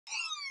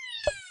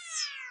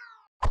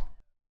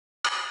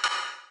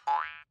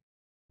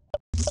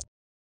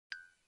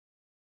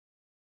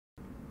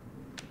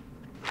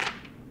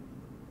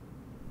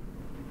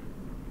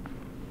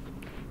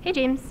Hey,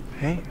 James.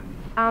 Hey.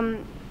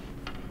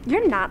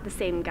 You're not the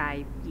same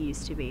guy you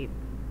used to be.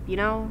 You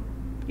know?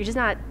 You're just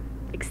not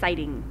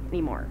exciting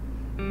anymore.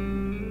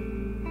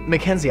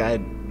 Mackenzie, I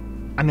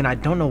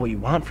don't know what you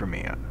want from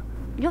me.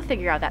 You'll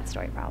figure out that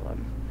story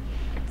problem.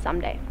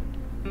 Someday.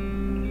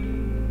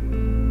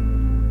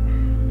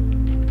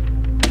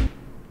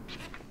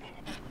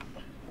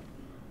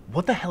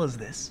 What the hell is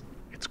this?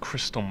 It's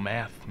crystal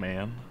math,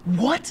 man.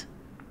 What?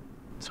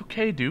 It's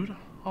okay, dude.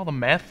 All the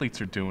mathletes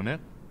are doing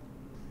it.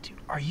 Dude,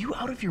 are you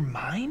out of your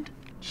mind?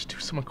 Just do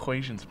some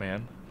equations,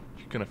 man.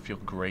 You're gonna feel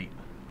great.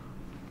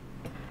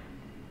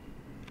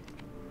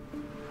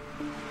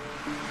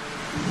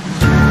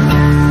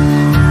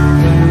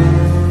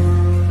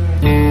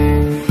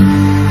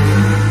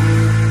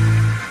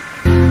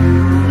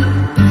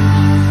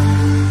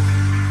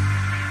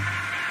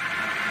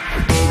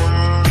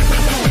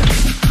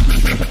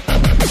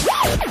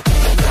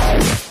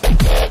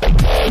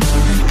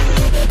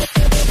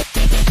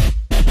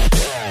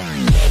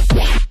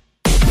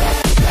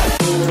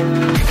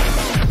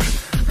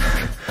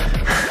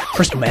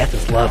 Crystal math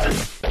is love.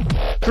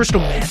 Crystal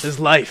math is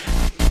life.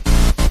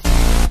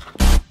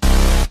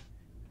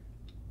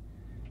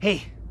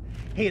 Hey,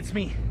 it's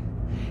me.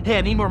 Hey,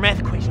 I need more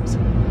math equations.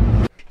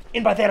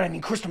 And by that I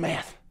mean crystal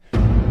math.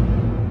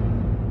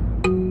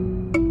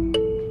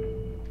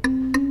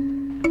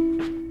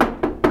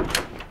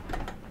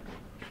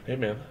 Hey,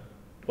 man.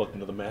 Welcome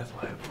to the math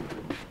lab.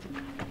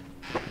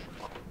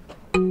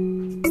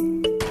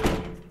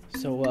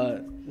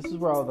 So, this is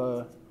where all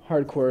the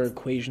hardcore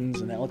equations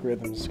and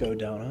algorithms go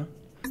down, huh?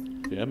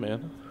 Yeah,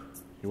 man.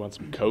 You want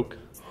some Coke?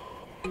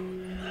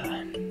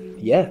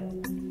 Yeah,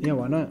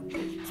 why not?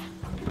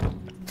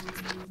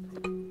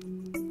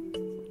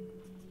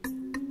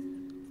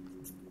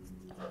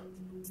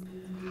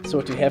 So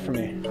what do you have for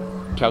me?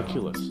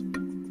 Calculus.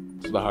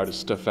 It's the hardest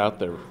stuff out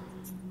there.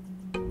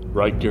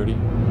 Right, Gertie?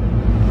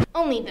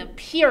 Only the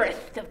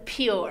purest of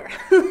pure.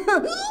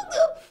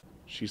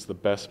 She's the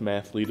best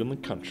mathlete in the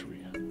country.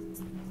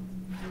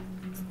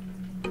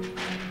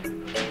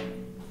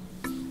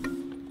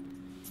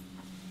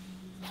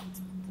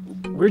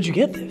 Where'd you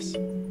get this? I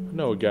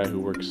know a guy who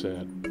works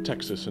at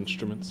Texas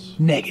Instruments.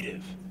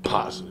 Negative.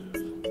 Positive.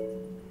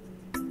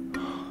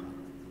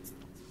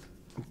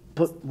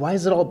 But why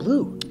is it all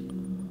blue?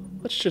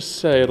 Let's just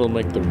say it'll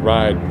make the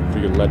ride for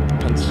your lead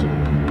pencil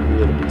a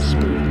little bit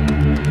smoother.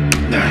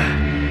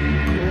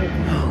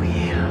 Oh,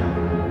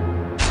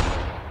 yeah.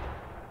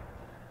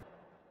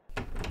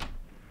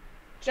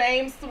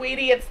 James,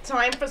 sweetie, it's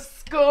time for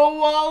school.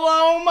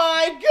 Oh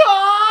my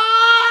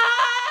God!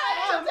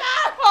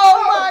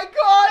 Oh my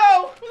God!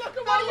 Look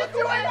at what are you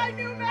doing? I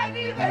knew I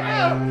needed it.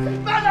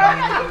 What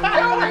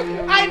are you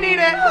doing? I need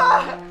it.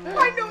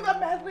 I knew the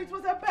mathletes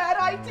was a bad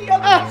idea.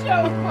 Look at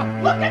you.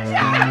 Look at you.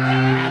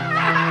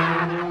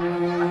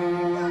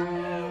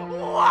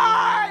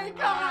 Why,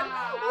 God?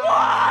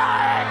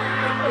 Why?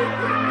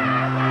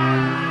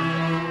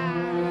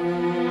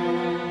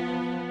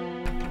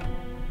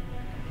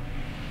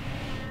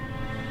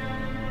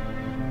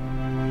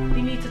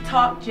 We need to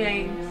talk,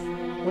 James.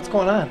 What's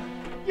going on?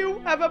 You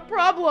have a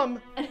problem.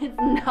 And it's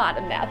not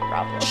a math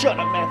problem. Shut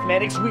up,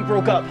 mathematics. We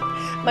broke up.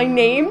 My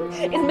name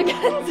is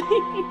Mackenzie.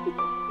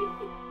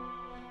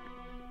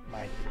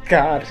 My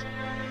God.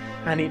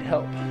 I need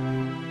help.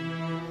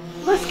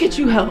 Let's get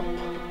you help.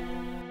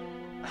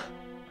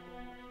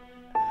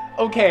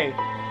 Okay.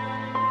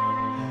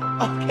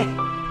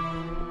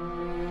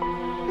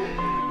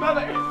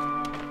 Mother.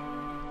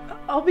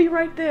 I'll be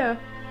right there.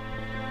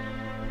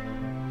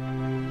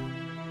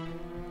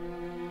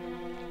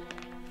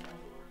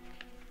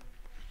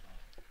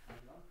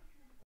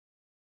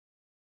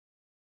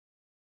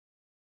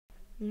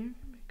 Here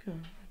we go.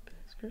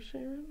 Best crochet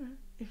around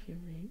if you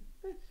read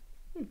this.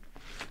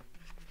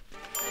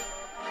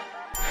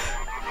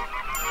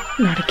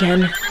 Not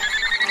again.